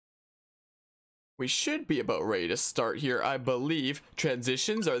We should be about ready to start here, I believe.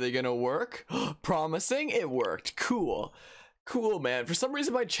 Transitions, are they gonna work? Promising, it worked. Cool. Cool, man. For some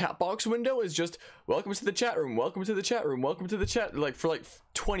reason, my chat box window is just, welcome to the chat room, welcome to the chat room, welcome to the chat, like, for like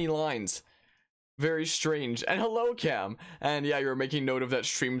 20 lines. Very strange. And hello, Cam. And yeah, you were making note of that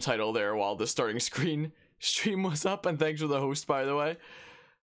stream title there while the starting screen stream was up, and thanks for the host, by the way.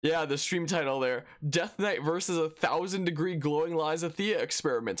 Yeah, the stream title there. Death Knight versus 1,000-degree glowing Lysathea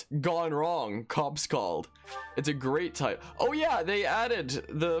experiment. Gone wrong. Cops called. It's a great title. Oh yeah, they added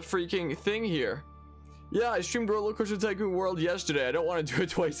the freaking thing here. Yeah, I streamed Roller Coaster Tycoon World yesterday. I don't want to do it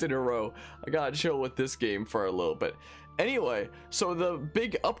twice in a row. I gotta chill with this game for a little bit. Anyway, so the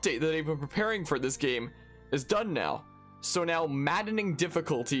big update that they've been preparing for this game is done now. So now maddening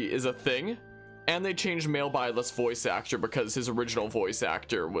difficulty is a thing. And they changed male Byleth's voice actor because his original voice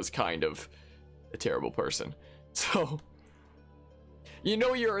actor was kind of a terrible person. So, you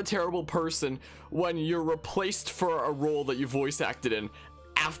know you're a terrible person when you're replaced for a role that you voice acted in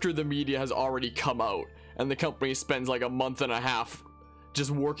after the media has already come out and the company spends like a month and a half just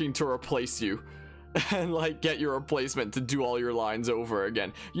working to replace you and like get your replacement to do all your lines over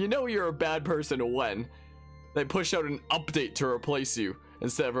again. You know you're a bad person when they push out an update to replace you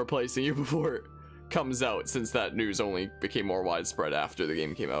instead of replacing you before it comes out, since that news only became more widespread after the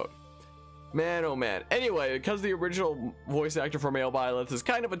game came out. Man, oh man. Anyway, because the original voice actor for male Byleth is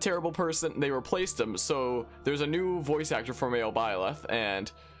kind of a terrible person, they replaced him, so there's a new voice actor for male Byleth,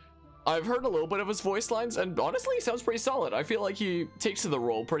 and I've heard a little bit of his voice lines, and honestly, he sounds pretty solid. I feel like he takes to the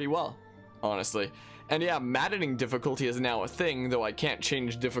role pretty well, honestly. And yeah, maddening difficulty is now a thing, though I can't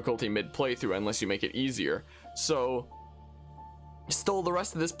change difficulty mid-playthrough unless you make it easier. So still, the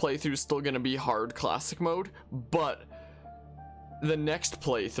rest of this playthrough is still going to be hard classic mode, but the next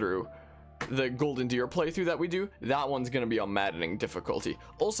playthrough, the Golden Deer playthrough that we do, that one's going to be on maddening difficulty.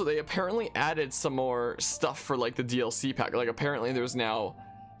 Also, they apparently added some more stuff for like the DLC pack. Like apparently there's now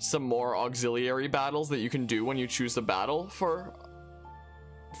some more auxiliary battles that you can do when you choose a battle for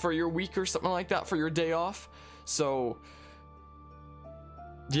your week or something like that, for your day off. So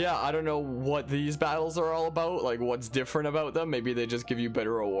yeah, I don't know what these battles are all about, like what's different about them. Maybe they just give you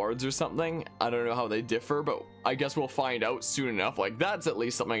better rewards or something. I don't know how they differ, but I guess we'll find out soon enough. Like that's at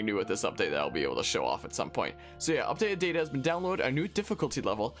least something new with this update that I'll be able to show off at some point. So yeah, updated data has been downloaded. A new difficulty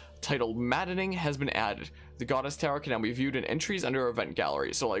level titled Maddening has been added. The Goddess Tower can now be viewed in entries under Event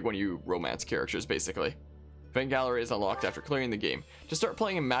Gallery. So like when you romance characters, basically. Event Gallery is unlocked after clearing the game. To start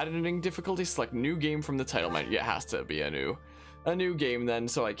playing in Maddening difficulty, select new game from the title menu. It has to be a new game then,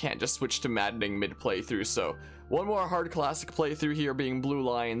 so I can't just switch to Maddening mid playthrough. So one more hard classic playthrough here being Blue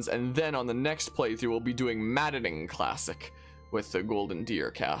Lions, and then on the next playthrough we'll be doing Maddening classic with the Golden Deer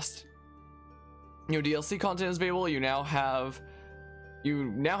cast. New DLC content is available. You now have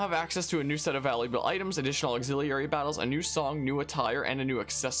access to a new set of valuable items, additional auxiliary battles, a new song, new attire, and a new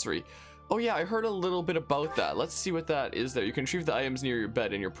accessory. Oh yeah, I heard a little bit about that. Let's see what that is there. You can retrieve the items near your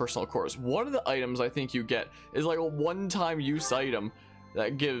bed in your personal quarters. One of the items I think you get is like a one-time use item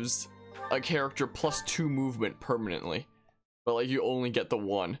that gives a character +2 movement permanently. But like you only get the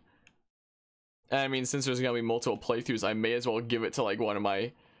one. And I mean, since there's gonna be multiple playthroughs, I may as well give it to like one of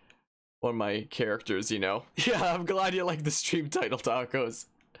my characters, you know? Yeah, I'm glad you like the stream title, Tacos.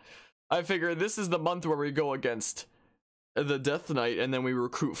 I figure this is the month where we go against the Death Knight, and then we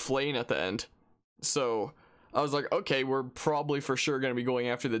recruit Flane at the end. So I was like, okay, we're probably for sure going to be going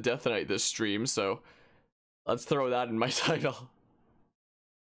after the Death Knight this stream, so let's throw that in my title.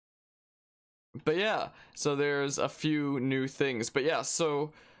 But yeah, so there's a few new things. But yeah,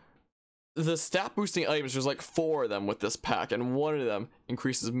 so the stat boosting items, there's like 4 of them with this pack, and one of them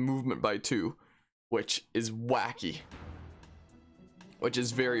increases movement by 2, which is wacky. Which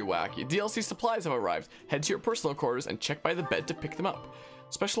is very wacky. DLC supplies have arrived. Head to your personal quarters and check by the bed to pick them up.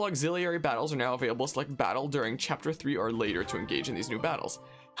 Special auxiliary battles are now available. Select battle during chapter 3 or later to engage in these new battles.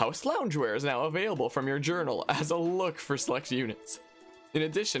 House loungewear is now available from your journal as a look for select units. In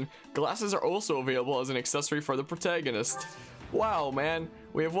addition, glasses are also available as an accessory for the protagonist. Wow, man,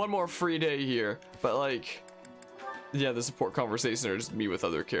 we have one more free day here, but like, yeah, the support conversations are just me with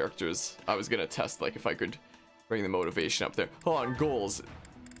other characters. I was gonna test like if I could bring the motivation up there. Hold on, goals.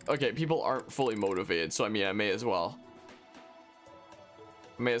 Okay, people aren't fully motivated, so I mean, I may as well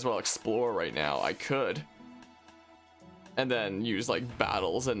explore right now. I could, and then use like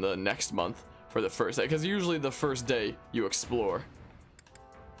battles in the next month for the first day, because usually the first day you explore.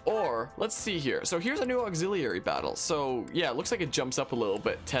 Or let's see here. So here's a new auxiliary battle. So yeah, it looks like it jumps up a little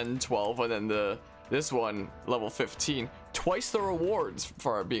bit, 10, 12, and then this one level 15, twice the rewards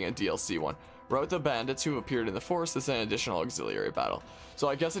for being a DLC one. Rout the bandits who appeared in the forest. This is an additional auxiliary battle. So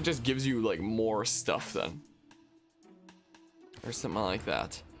I guess it just gives you like more stuff then. Or something like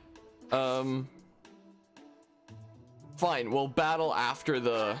that. Fine, we'll battle after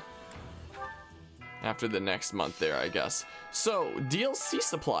the next month there, I guess. So, DLC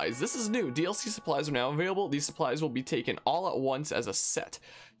supplies. This is new. DLC supplies are now available. These supplies will be taken all at once as a set.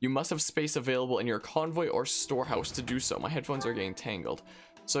 You must have space available in your convoy or storehouse to do so. My headphones are getting tangled.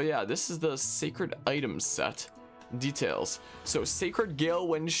 So yeah, this is the sacred items set. Details. So, sacred gale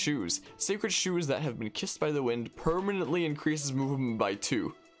wind shoes. Sacred shoes that have been kissed by the wind permanently increases movement by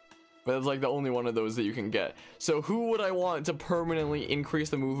 2. But it's like the only one of those that you can get. So who would I want to permanently increase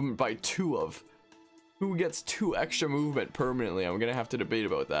the movement by 2 of? Who gets 2 extra movement permanently? I'm gonna have to debate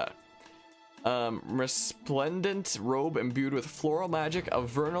about that. Resplendent robe imbued with floral magic of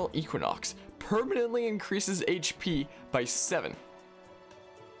vernal equinox. Permanently increases HP by 7.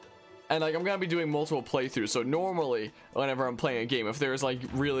 And like I'm gonna be doing multiple playthroughs, so normally whenever I'm playing a game, if there's like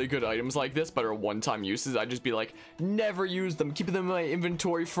really good items like this but are one-time uses, I'd just be like, never use them, keep them in my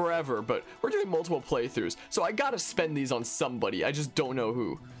inventory forever. But we're doing multiple playthroughs, so I gotta spend these on somebody. I just don't know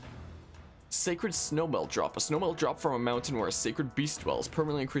who. Sacred snowmelt drop. A snowmelt drop from a mountain where a sacred beast dwells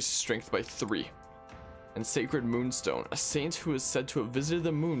permanently increases strength by 3. And sacred moonstone. A saint who is said to have visited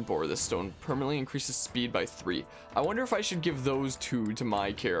the moon bore this stone permanently increases speed by 3. I wonder if I should give those 2 to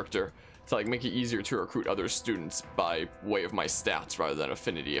my character to like make it easier to recruit other students by way of my stats rather than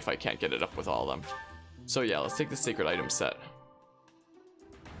affinity if I can't get it up with all of them. So yeah, let's take the sacred item set.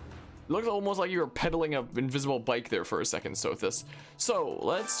 It looks almost like you were pedaling an invisible bike there for a second, Sothis. So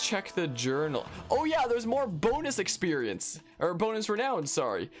let's check the journal. Oh yeah, there's more bonus experience, or bonus renown,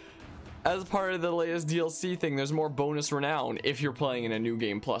 sorry. As part of the latest DLC thing, there's more bonus renown if you're playing in a new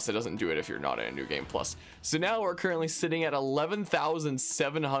game plus. It doesn't do it if you're not in a new game plus. So now we're currently sitting at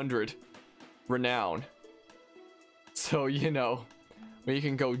 11,700 renown. So, you know, we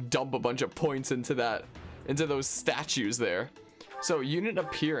can go dump a bunch of points into that, into those statues there. So, unit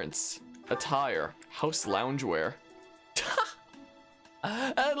appearance, attire, house loungewear.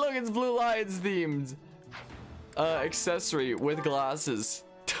 And look, it's Blue Lions themed. Accessory with glasses.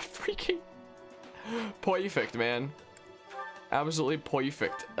 Freaking perfect, man. Absolutely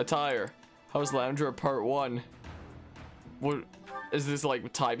perfect. Attire, house loungewear part 1. What is this,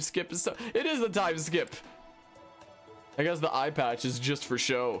 like time skip and stuff? It is the time skip. I guess the eye patch is just for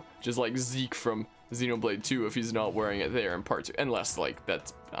show, just like Zeke from Xenoblade 2 if he's not wearing it there in part 2, unless like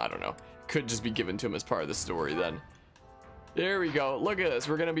that's, I don't know, could just be given to him as part of the story then. There we go. Look at this,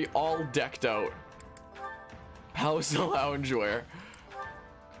 we're gonna be all decked out. House loungewear.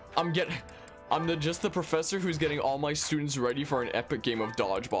 I'm just the professor who's getting all my students ready for an epic game of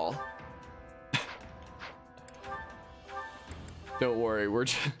dodgeball. Don't worry, we're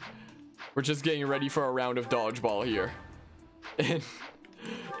just getting ready for a round of dodgeball here.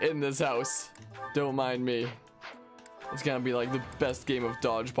 In this house. Don't mind me. It's gonna be like the best game of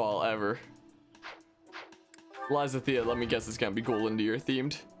dodgeball ever. Liza Thea, let me guess it's gonna be Golden Deer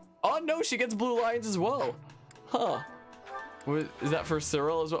themed. Oh no, she gets blue lions as well. Huh. What, is that for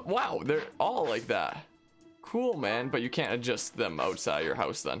Cyril as well? Wow, they're all like that. Cool, man, but you can't adjust them outside your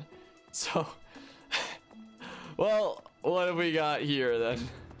house then. So, well, what have we got here then?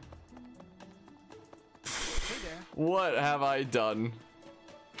 Hey there. What have I done?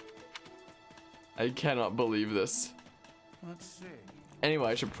 I cannot believe this. Let's see.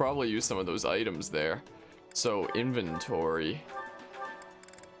 Anyway, I should probably use some of those items there. So, inventory.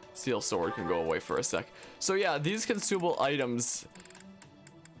 Steel sword can go away for a sec. So yeah, these consumable items.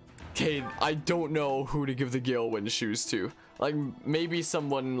 Okay, I don't know who to give the Galewind shoes to. Like, maybe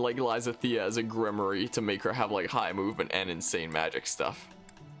someone like Liza Thea as a Grimory to make her have like high movement and insane magic stuff.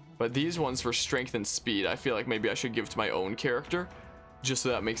 But these ones for strength and speed, I feel like maybe I should give to my own character, just so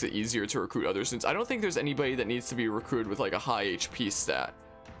that makes it easier to recruit other students. I don't think there's anybody that needs to be recruited with like a high HP stat.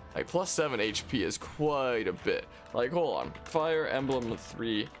 Like +7 HP is quite a bit. Like, hold on. Fire Emblem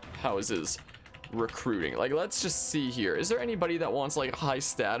 3 houses recruiting. Like, let's just see here. Is there anybody that wants like a high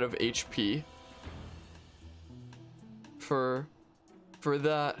stat of HP for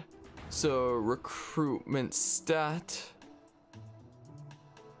that? So recruitment stat.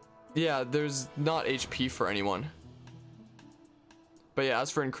 Yeah, there's not HP for anyone. But yeah,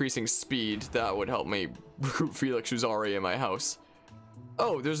 as for increasing speed, that would help me recruit Felix, who's already in my house.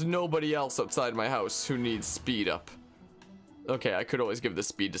 Oh, there's nobody else outside my house who needs speed up. Okay, I could always give the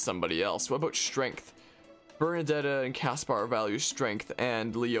speed to somebody else. What about strength? Bernadetta and Caspar value strength,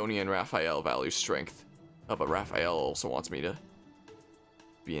 and Leonie and Raphael value strength. Oh, but Raphael also wants me to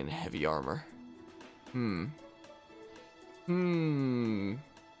be in heavy armor.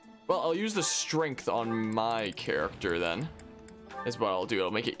 Well, I'll use the strength on my character then. Is what I'll do.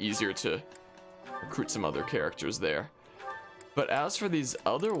 It'll make it easier to recruit some other characters there. But as for these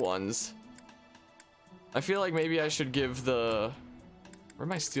other ones, I feel like maybe I should give the... Where'd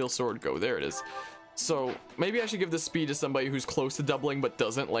my steel sword go? There it is. So maybe I should give the speed to somebody who's close to doubling but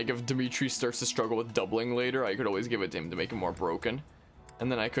doesn't. Like if Dimitri starts to struggle with doubling later, I could always give it to him to make him more broken.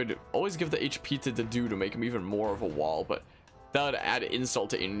 And then I could always give the HP to Dedu to make him even more of a wall, but that would add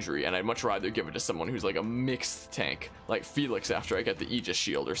insult to injury, and I'd much rather give it to someone who's like a mixed tank, like Felix after I get the Aegis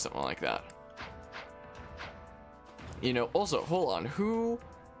shield or something like that. You know, also, hold on, who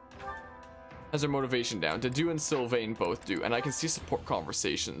has their motivation down? Dedu and Sylvain both do, and I can see support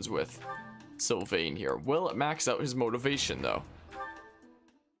conversations with Sylvain here. Will it max out his motivation though?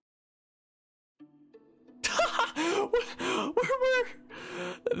 where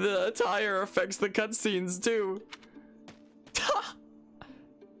the attire affects the cutscenes too.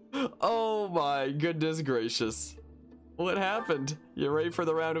 Oh my goodness gracious. What happened? You ready for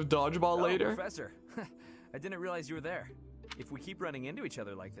the round of dodgeball later? Professor, I didn't realize you were there. If we keep running into each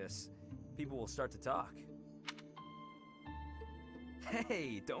other like this, people will start to talk.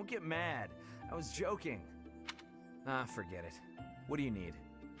 Hey, don't get mad. I was joking. Ah, forget it. What do you need?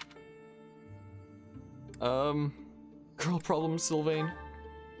 Girl problem, Sylvain.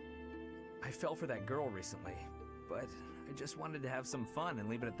 I fell for that girl recently, but I just wanted to have some fun and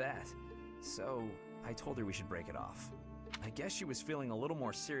leave it at that. So, I told her we should break it off. I guess she was feeling a little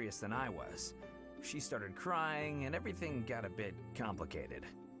more serious than I was. She started crying, and everything got a bit complicated.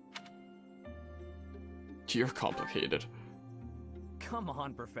 You're complicated. Come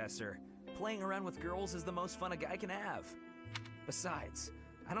on, Professor. Playing around with girls is the most fun a guy can have. Besides,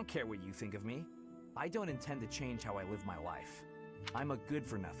 I don't care what you think of me. I don't intend to change how I live my life. I'm a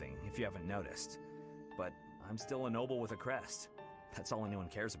good-for-nothing, if you haven't noticed. But I'm still a noble with a crest. That's all anyone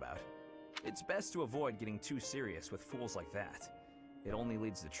cares about. It's best to avoid getting too serious with fools like that. It only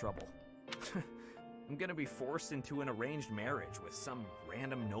leads to trouble. I'm gonna be forced into an arranged marriage with some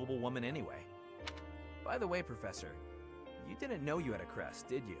random noble woman anyway. By the way, Professor, you didn't know you had a crest,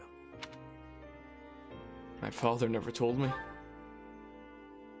 did you? My father never told me.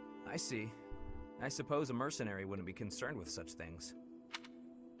 I see. I suppose a mercenary wouldn't be concerned with such things.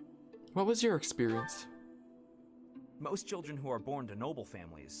 What was your experience? Most children who are born to noble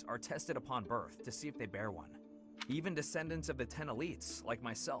families are tested upon birth to see if they bear one. Even descendants of the 10 elites, like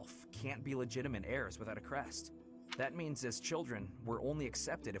myself, can't be legitimate heirs without a crest. That means as children, we're only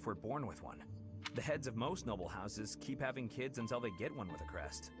accepted if we're born with one. The heads of most noble houses keep having kids until they get one with a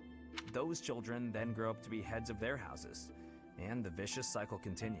crest. Those children then grow up to be heads of their houses, and the vicious cycle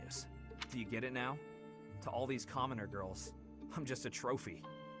continues. Do you get it now? To all these commoner girls, I'm just a trophy.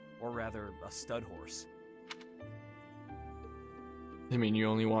 Or rather, a stud horse. They mean you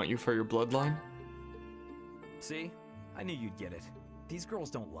only want you for your bloodline? See? I knew you'd get it. These girls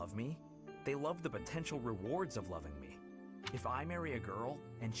don't love me. They love the potential rewards of loving me. If I marry a girl,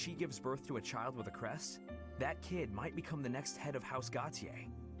 and she gives birth to a child with a crest, that kid might become the next head of House Gautier.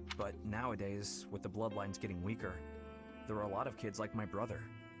 But nowadays, with the bloodlines getting weaker, there are a lot of kids like my brother,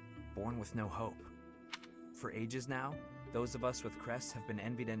 born with no hope. For ages now, those of us with crests have been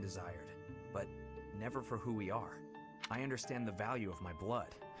envied and desired, but never for who we are. I understand the value of my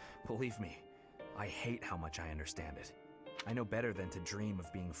blood. Believe me, I hate how much I understand it. I know better than to dream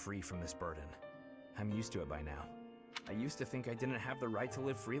of being free from this burden. I'm used to it by now. I used to think I didn't have the right to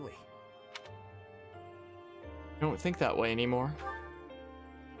live freely. I don't think that way anymore.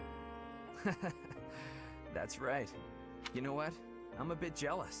 That's right. You know what? I'm a bit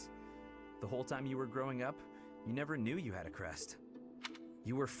jealous. The whole time you were growing up, you never knew you had a crest.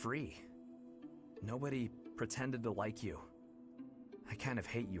 You were free. Nobody pretended to like you. I kind of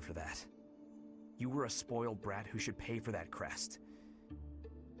hate you for that. You were a spoiled brat who should pay for that crest.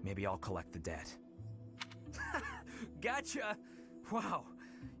 Maybe I'll collect the debt. Gotcha! Wow,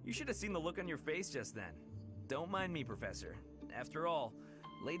 you should have seen the look on your face just then. Don't mind me, Professor. After all,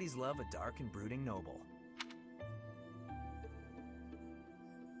 ladies love a dark and brooding noble.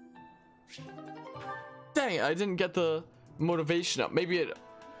 Dang, I didn't get the motivation up. Maybe it...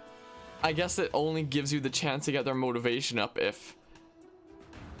 I guess it only gives you the chance to get their motivation up if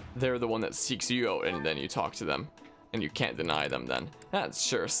they're the one that seeks you out and then you talk to them. And you can't deny them then. That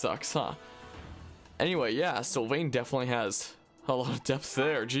sure sucks, huh? Anyway, yeah, Sylvain definitely has a lot of depth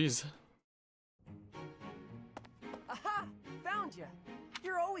there, jeez. Aha! Found you!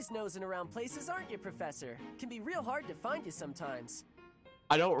 You're always nosing around places, aren't you, Professor? Can be real hard to find you sometimes.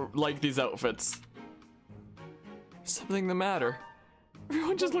 I don't like these outfits. Something the matter.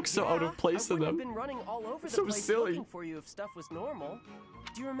 Everyone just looks so out of place in them. Been running all over the So place silly. looking for you if stuff was normal.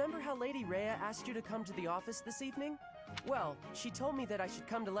 do you remember how Lady Rhea asked you to come to the office this evening? Well, she told me that I should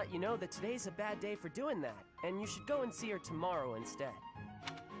come to let you know that today's a bad day for doing that, and you should go and see her tomorrow instead.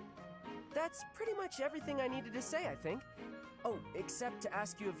 That's pretty much everything I needed to say, I think. Oh, except to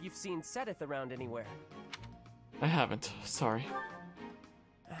ask you if you've seen Sedith around anywhere. I haven't. Sorry.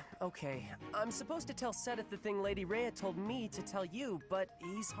 Okay, I'm supposed to tell Sedith the thing Lady Rhea told me to tell you, but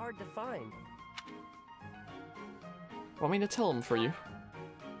he's hard to find. Want me to tell him for you?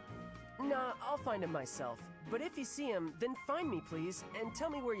 Nah, I'll find him myself. But if you see him, then find me, please, and tell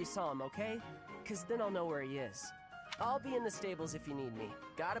me where you saw him, okay? 'Cause then I'll know where he is. I'll be in the stables if you need me.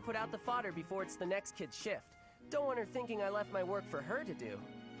 Gotta put out the fodder before it's the next kid's shift. Don't want her thinking I left my work for her to do.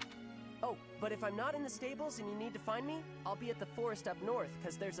 Oh, but if I'm not in the stables and you need to find me, I'll be at the forest up north,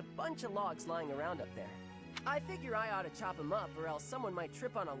 'cause there's a bunch of logs lying around up there. I figure I ought to chop them up, or else someone might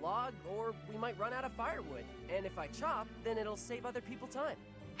trip on a log, or we might run out of firewood. And if I chop, then it'll save other people time.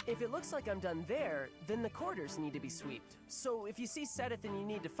 If it looks like I'm done there, then the quarters need to be swept. So if you see Sedith and you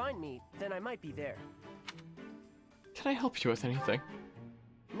need to find me, then I might be there. Can I help you with anything?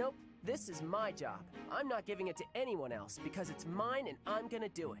 Nope, this is my job. I'm not giving it to anyone else because it's mine and I'm gonna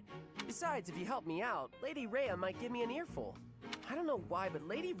do it. Besides, if you help me out, Lady Rhea might give me an earful. I don't know why, but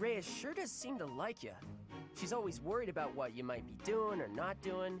Lady Rhea sure does seem to like you. She's always worried about what you might be doing or not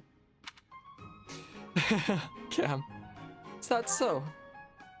doing. Cam, is that so?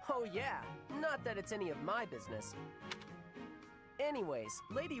 Oh yeah, not that it's any of my business. Anyways,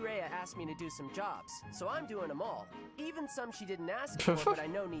 Lady Rhea asked me to do some jobs, so I'm doing them all. Even some she didn't ask for, but I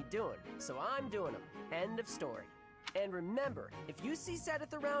know need doing, so I'm doing them. End of story. And remember, if you see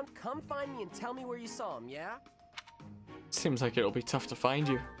Sedith around, come find me and tell me where you saw him, yeah? Seems like it'll be tough to find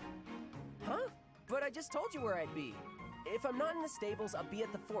you. Huh? But I just told you where I'd be. If I'm not in the stables, I'll be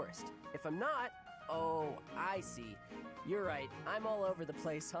at the forest. If I'm not, oh, I see. You're right, I'm all over the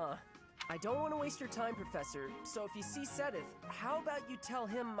place, huh? I don't want to waste your time, Professor, so if you see Sedith, how about you tell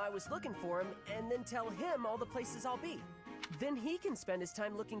him I was looking for him, and then tell him all the places I'll be? Then he can spend his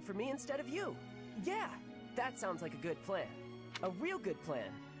time looking for me instead of you. Yeah, that sounds like a good plan. A real good plan.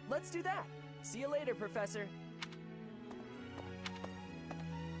 Let's do that. See you later, Professor.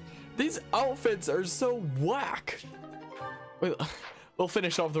 These outfits are so whack. We'll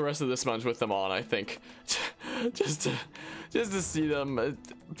finish off the rest of this month with them on, I think. just to see them.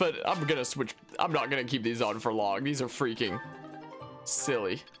 But I'm gonna switch. I'm not gonna keep these on for long. These are freaking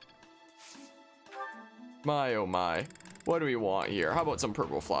silly. My oh my. What do we want here? How about some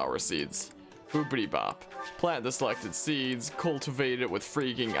purple flower seeds? Boopity bop. Plant the selected seeds. Cultivate it with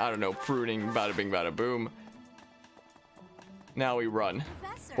freaking, I don't know, pruning. Bada bing bada boom. Now we run.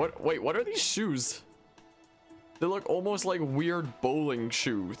 Professor. What? Wait, what are these shoes? They look almost like weird bowling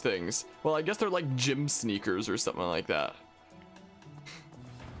shoe things. Well, I guess they're like gym sneakers or something like that.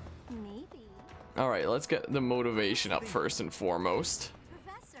 Maybe. All right, let's get the motivation up first and foremost.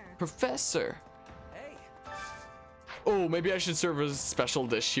 Professor. Hey, Oh, maybe I should serve as a special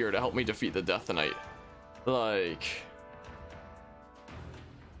dish here to help me defeat the Death Knight. Like,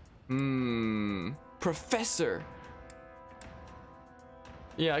 Professor.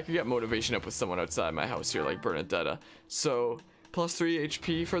 Yeah, I could get motivation up with someone outside my house here, like Bernadetta. So, +3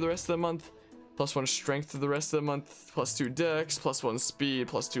 HP for the rest of the month, +1 strength for the rest of the month, +2 dex, +1 speed,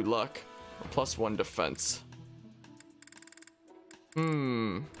 +2 luck, +1 defense.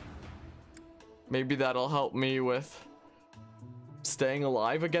 Maybe that'll help me with staying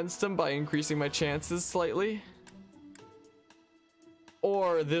alive against him by increasing my chances slightly.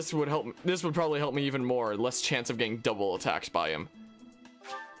 Or this would help. This would probably help me even more. Less chance of getting double attacked by him.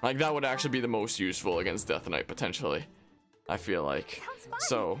 Like, that would actually be the most useful against Death Knight, potentially. I feel like. Sounds fun.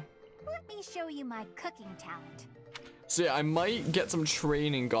 So, Let me show you my cooking talent. so yeah, I might get some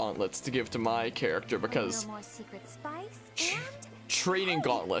training gauntlets to give to my character, A because little more secret spice and training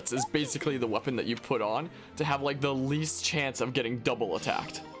gauntlets is basically the weapon that you put on to have like the least chance of getting double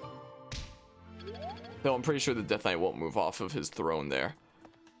attacked. Though I'm pretty sure the Death Knight won't move off of his throne there.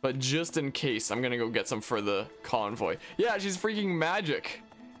 But just in case, I'm gonna go get some for the convoy. Yeah, she's freaking magic.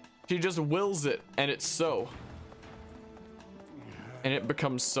 She just wills it, and it's so. And it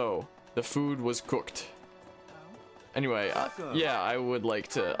becomes so. The food was cooked. Anyway, yeah, I would like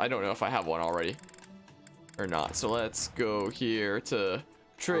to. I don't know if I have one already or not. So let's go here to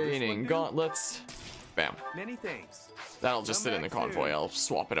training gauntlets. Bam. many thanks. That'll just sit in the convoy. I'll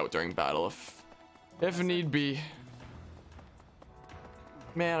swap it out during battle if need be.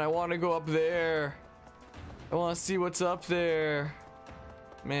 Man, I want to go up there. I want to see what's up there.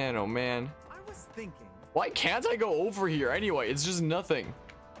 Man, oh man. I was thinking. Why can't I go over here anyway? It's just nothing.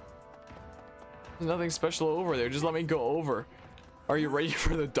 There's nothing special over there. Just let me go over. Are you ready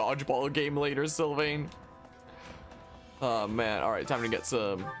for the dodgeball game later, Sylvain? Oh man, alright, time to get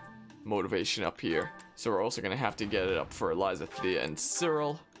some motivation up here. So we're also gonna have to get it up for Eliza, Thea, and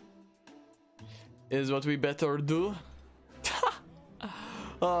Cyril. Is what we better do.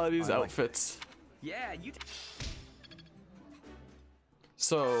 Oh, these outfits. Yeah, you.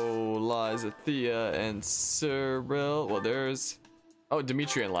 So, Liza, Thea, and Cyril. Well, there's... Oh,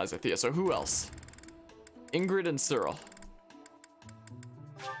 Dimitri and Liza, Thea. So, who else? Ingrid and Cyril.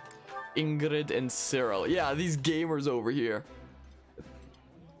 Ingrid and Cyril. Yeah, these gamers over here.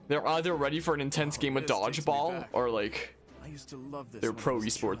 They're either ready for an intense game of dodgeball, or like... I used to love this. They're pro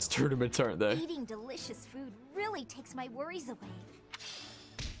esports tournaments, aren't they? Eating delicious food really takes my worries away.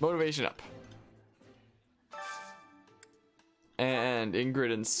 Motivation up. And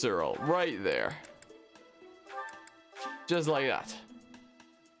Ingrid and Cyril right there. Just like that.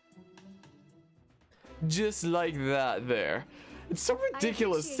 Just like that there. It's so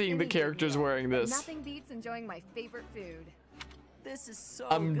ridiculous seeing the characters wearing this. Nothing beats enjoying my favorite food. This is so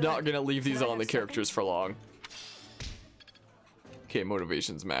I'm good. not gonna leave these Can I on the have characters for long. Okay,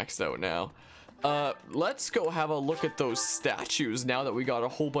 motivation's maxed out now. Let's go have a look at those statues now that we got a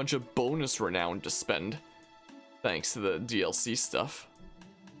whole bunch of bonus renown to spend. Thanks to the DLC stuff.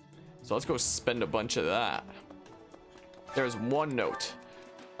 So let's go spend a bunch of that. There's one note.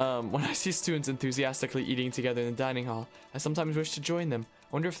 When I see students enthusiastically eating together in the dining hall, I sometimes wish to join them. I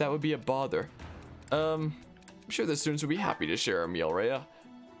wonder if that would be a bother. I'm sure the students would be happy to share a meal, Rhea.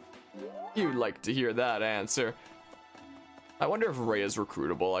 You'd like to hear that answer. I wonder if Rhea's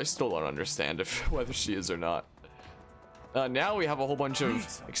recruitable. I still don't understand whether she is or not. Now we have a whole bunch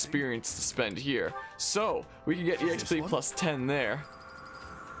of experience to spend here. So, we can get EXP plus 10 there.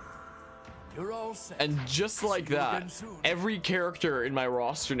 You're all set. And just like that, every character in my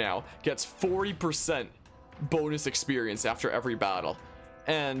roster now gets 40% bonus experience after every battle.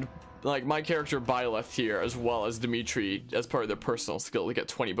 And like my character Byleth here, as well as Dimitri, as part of their personal skill, to get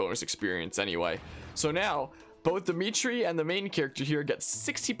 20 bonus experience anyway. So now, both Dimitri and the main character here get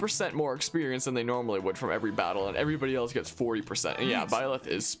 60% more experience than they normally would from every battle, and everybody else gets 40%. And yeah, Byleth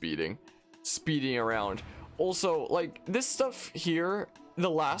is speeding around. Also, like, this stuff here,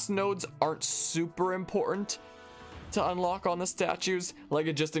 the last nodes aren't super important to unlock on the statues. Like,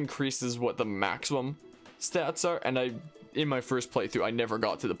 it just increases what the maximum stats are, and in my first playthrough, I never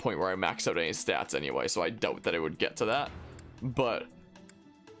got to the point where I maxed out any stats anyway, so I doubt that I would get to that. But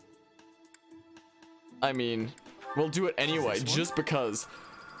I mean, we'll do it anyway, just because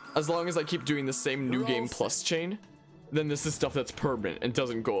as long as I keep doing the same new game plus chain, then this is stuff that's permanent and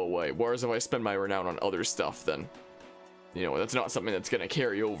doesn't go away. Whereas if I spend my renown on other stuff, then, you know, that's not something that's gonna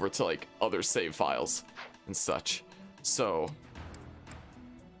carry over to like other save files and such. So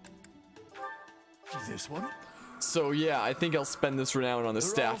This one? So yeah, I think I'll spend this renown on the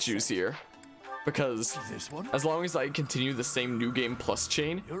statues here, because as long as I continue the same new game plus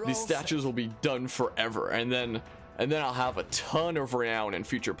chain, these statues will be done forever, and then I'll have a ton of renown in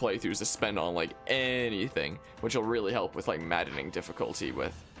future playthroughs to spend on like anything, which will really help with like maddening difficulty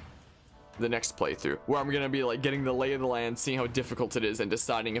with the next playthrough, where I'm gonna be like getting the lay of the land, seeing how difficult it is, and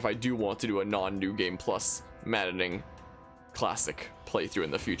deciding if I do want to do a non-new game plus maddening classic playthrough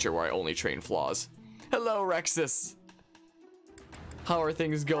in the future where I only train flaws. Hello, Rexus. How are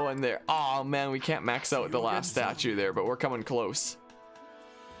things going there? Oh man, we can't max out the last statue there, but we're coming close.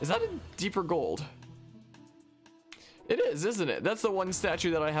 Is that a deeper gold? It is, isn't it? That's the one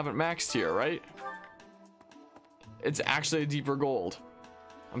statue that I haven't maxed here, right? It's actually a deeper gold.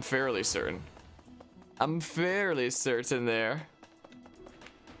 I'm fairly certain. I'm fairly certain there.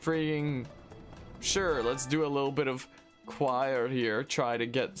 Freaking sure, let's do a little bit of choir here. Try to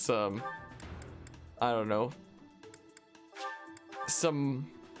get some, I don't know,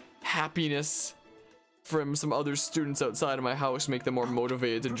 some happiness from some other students outside of my house, make them more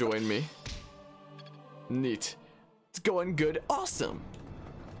motivated to join me. Neat. It's going good. Awesome.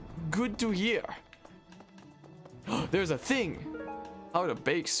 Good to hear. There's a thing. How to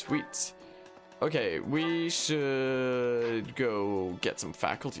bake sweets. Okay, we should go get some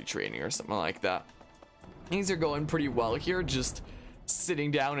faculty training or something like that. Things are going pretty well here, just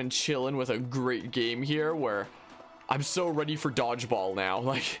sitting down and chilling with a great game here where I'm so ready for Dodgeball now.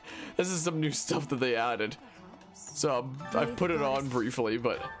 Like, this is some new stuff that they added. So I've put it on briefly,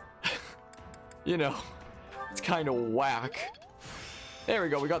 but you know, it's kind of whack. There we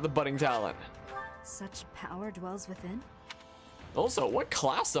go, we got the budding talent. Such power dwells within. Also, what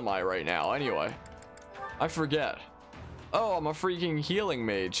class am I right now anyway? I forget. Oh, I'm a freaking healing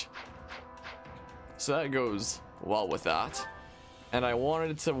mage. So that goes well with that. And I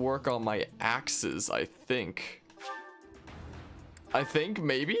wanted to work on my axes, I think. I think,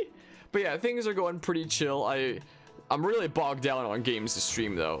 maybe. But yeah, things are going pretty chill. I'm really bogged down on games to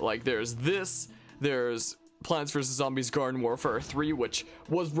stream though. Like there's Plants vs. Zombies Garden Warfare 3, which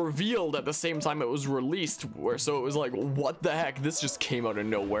was revealed at the same time it was released, so it was like, what the heck, this just came out of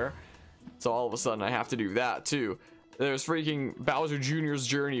nowhere. So all of a sudden I have to do that too. There's freaking Bowser Jr.'s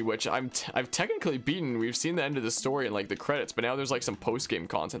Journey, which I've technically beaten. We've seen the end of the story and like the credits, but now there's like some post-game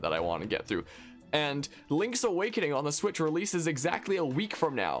content that I want to get through. And Link's Awakening on the Switch releases exactly a week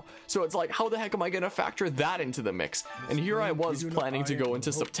from now. So it's like, how the heck am I going to factor that into the mix? And here I was planning to go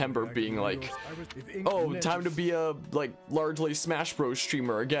into September being like, oh, time to be a like largely Smash Bros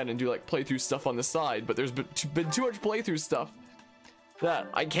streamer again and do like playthrough stuff on the side. But there's been too much playthrough stuff that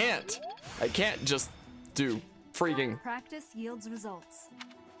I can't just do freaking Practice yields results.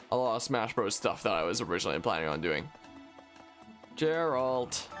 a lot of Smash Bros stuff that I was originally planning on doing.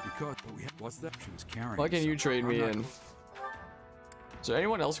 Geralt, What's that? She was carrying. why can you trade me in? Is there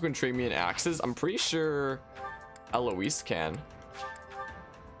anyone else who can trade me in axes? I'm pretty sure Eloise can.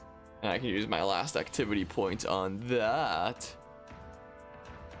 And I can use my last activity point on that.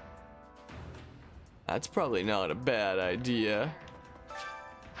 That's probably not a bad idea.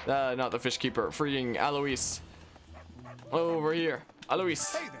 Not the fish keeper. Freaking Eloise. Over here.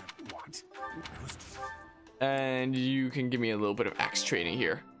 Eloise. Hey there. What? And you can give me a little bit of axe training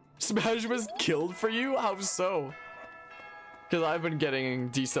here. Smash was killed for you? How so? Because I've been getting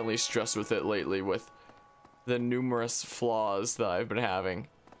decently stressed with it lately with the numerous flaws that I've been having.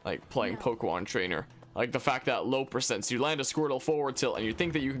 Like playing Pokemon Trainer. Like the fact that low percents, you land a Squirtle forward tilt and you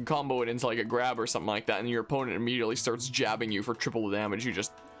think that you can combo it into like a grab or something like that, and your opponent immediately starts jabbing you for triple the damage you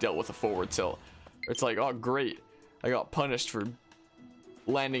just dealt with a forward tilt. It's like, oh great, I got punished for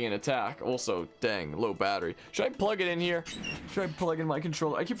landing an attack. Also, dang, low battery. Should I plug it in here? Should I plug in my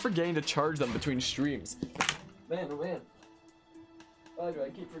controller? I keep forgetting to charge them between streams. Man, oh man. Why do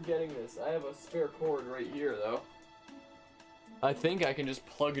I keep forgetting this? I have a spare cord right here though. I think I can just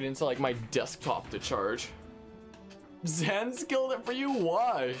plug it into like my desktop to charge. Zan skilled it for you?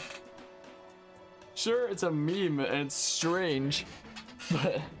 Why? Sure, it's a meme and it's strange,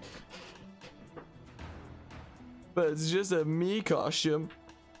 but it's just a me costume.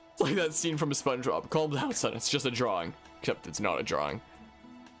 It's like that scene from SpongeBob. Calm down, son. It's just a drawing. Except it's not a drawing.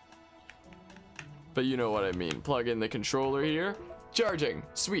 But you know what I mean. Plug in the controller here. Charging.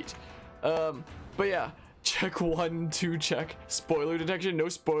 Sweet. But yeah. Check 1, 2, check. Spoiler detection. No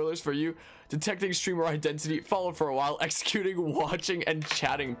spoilers for you. Detecting streamer identity. Follow for a while. Executing, watching, and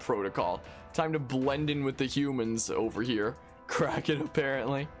chatting protocol. Time to blend in with the humans over here. Kraken,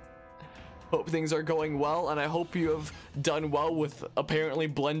 apparently. Hope things are going well, and I hope you have done well with apparently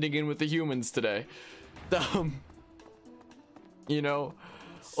blending in with the humans today. You know,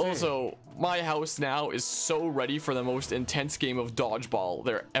 also, my house now is so ready for the most intense game of dodgeball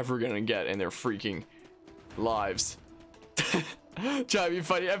they're ever gonna get in their freaking lives. Try to be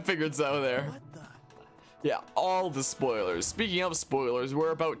funny, I figured so there. Yeah, all the spoilers. Speaking of spoilers,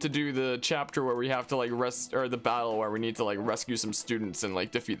 we're about to do the chapter where we have to like the battle where we need to like rescue some students and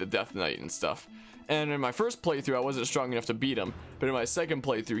like defeat the Death Knight and stuff. And in my first playthrough, I wasn't strong enough to beat him, but in my second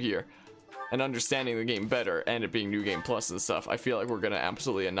playthrough here, and understanding the game better, and it being New Game Plus and stuff, I feel like we're gonna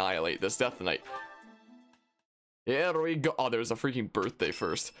absolutely annihilate this Death Knight. Here we go. Oh, there's a freaking birthday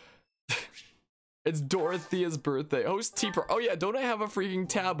first. It's Dorothea's birthday. Host tea. Oh yeah, don't I have a freaking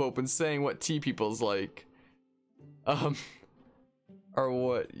tab open saying what tea people's like? Or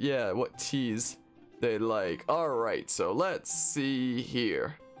what? Yeah, what teas they like. All right, so let's see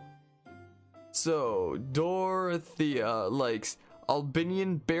here. So Dorothea likes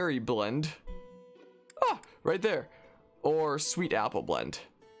Albanian berry blend. Ah, right there. Or sweet apple blend.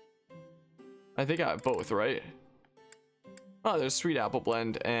 I think I have both, right? Oh, there's sweet apple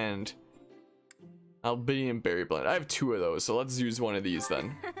blend and Albanian berry blend. I have 2 of those, so let's use one of these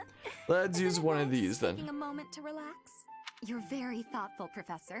then. Let's use one of these then. Taking a moment to relax. You're very thoughtful,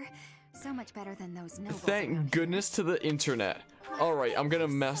 Professor. So much better than those nobles. Thank goodness to the internet. Alright, I'm gonna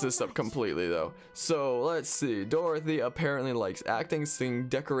mess this up completely though. So, let's see. Dorothy apparently likes acting, singing,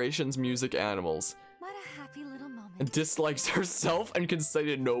 decorations, music, animals. What a happy little moment. And dislikes herself and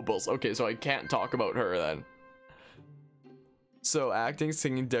conceited nobles. Okay, so I can't talk about her then. So, acting,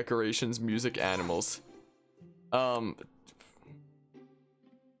 singing, decorations, music, animals.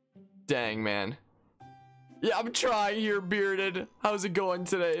 Dang, man. Yeah, I'm trying here, Bearded. How's it going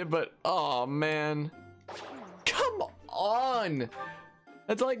today? But, oh man. Come on!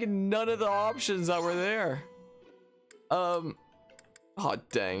 That's like none of the options that were there. Oh,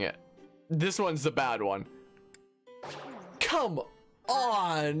 dang it. This one's the bad one. Come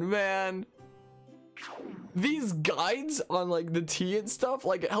on, man. these guides on like the tea and stuff,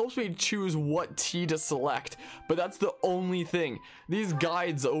 like it helps me choose what tea to select, but that's the only thing. These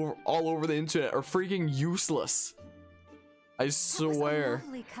guides all over the internet are freaking useless. I swear. That was a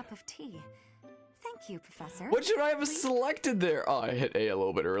lovely cup of tea. Thank you, Professor. What should I have selected there? Oh, I hit A a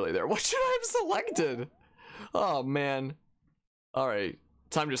little bit early there. What should I have selected? Oh man. All right,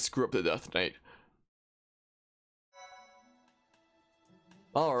 time to screw up the Death Knight.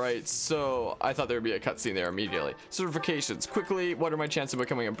 Alright, so I thought there would be a cutscene there immediately. Certifications. Quickly, what are my chances of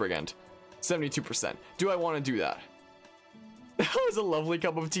becoming a brigand? 72%. Do I want to do that? That was a lovely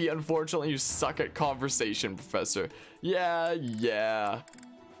cup of tea. Unfortunately, you suck at conversation, Professor. Yeah.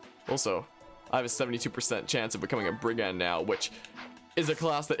 Also, I have a 72% chance of becoming a brigand now, which is a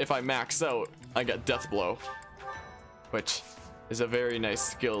class that if I max out, I get Death Blow. Which is a very nice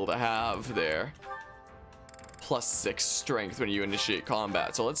skill to have there. +6 strength when you initiate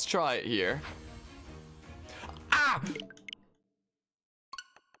combat. So let's try it here. Ah!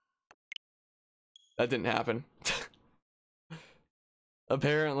 That didn't happen.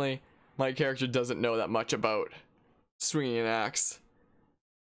 Apparently, my character doesn't know that much about swinging an axe.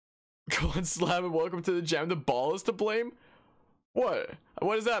 Go on, slam and welcome to the jam. The ball is to blame? What?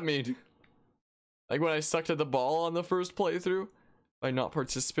 What does that mean? Like when I sucked at the ball on the first playthrough? By not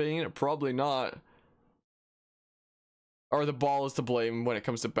participating in it? Probably not. Or the ball is to blame when it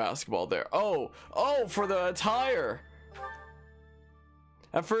comes to basketball there. Oh, for the attire.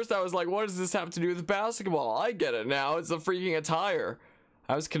 At first I was like, what does this have to do with basketball? I get it now, it's the freaking attire.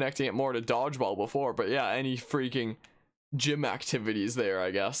 I was connecting it more to dodgeball before, but yeah, any freaking gym activities there,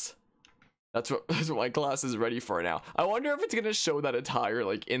 I guess. That's what my class is ready for now. I wonder if it's gonna show that attire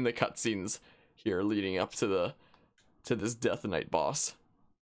like in the cutscenes here leading up to this Death Knight boss.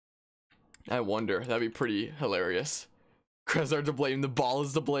 I wonder, that'd be pretty hilarious. Krezar to blame, the ball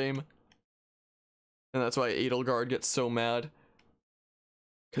is to blame. And that's why Edelgard gets so mad.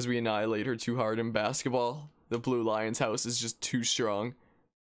 Because we annihilate her too hard in basketball. The Blue Lion's house is just too strong.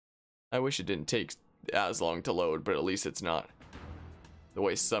 I wish it didn't take as long to load, but at least it's not the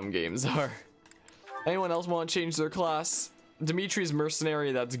way some games are. Anyone else want to change their class? Dimitri's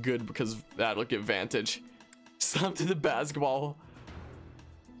mercenary, that's good because that'll give Vantage. Slam to the basketball.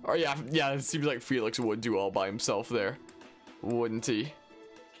 Or yeah, it seems like Felix would do all by himself there. Wouldn't he?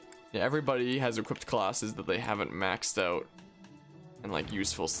 Yeah, everybody has equipped classes that they haven't maxed out. And like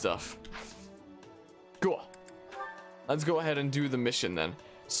useful stuff. Cool. Let's go ahead and do the mission then.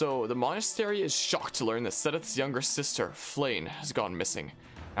 So the monastery is shocked to learn that Seth's younger sister, Flane, has gone missing.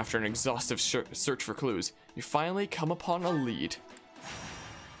 After an exhaustive search for clues, you finally come upon a lead.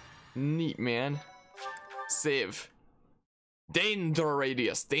 Neat, man. Save. Danger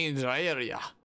radius, danger area.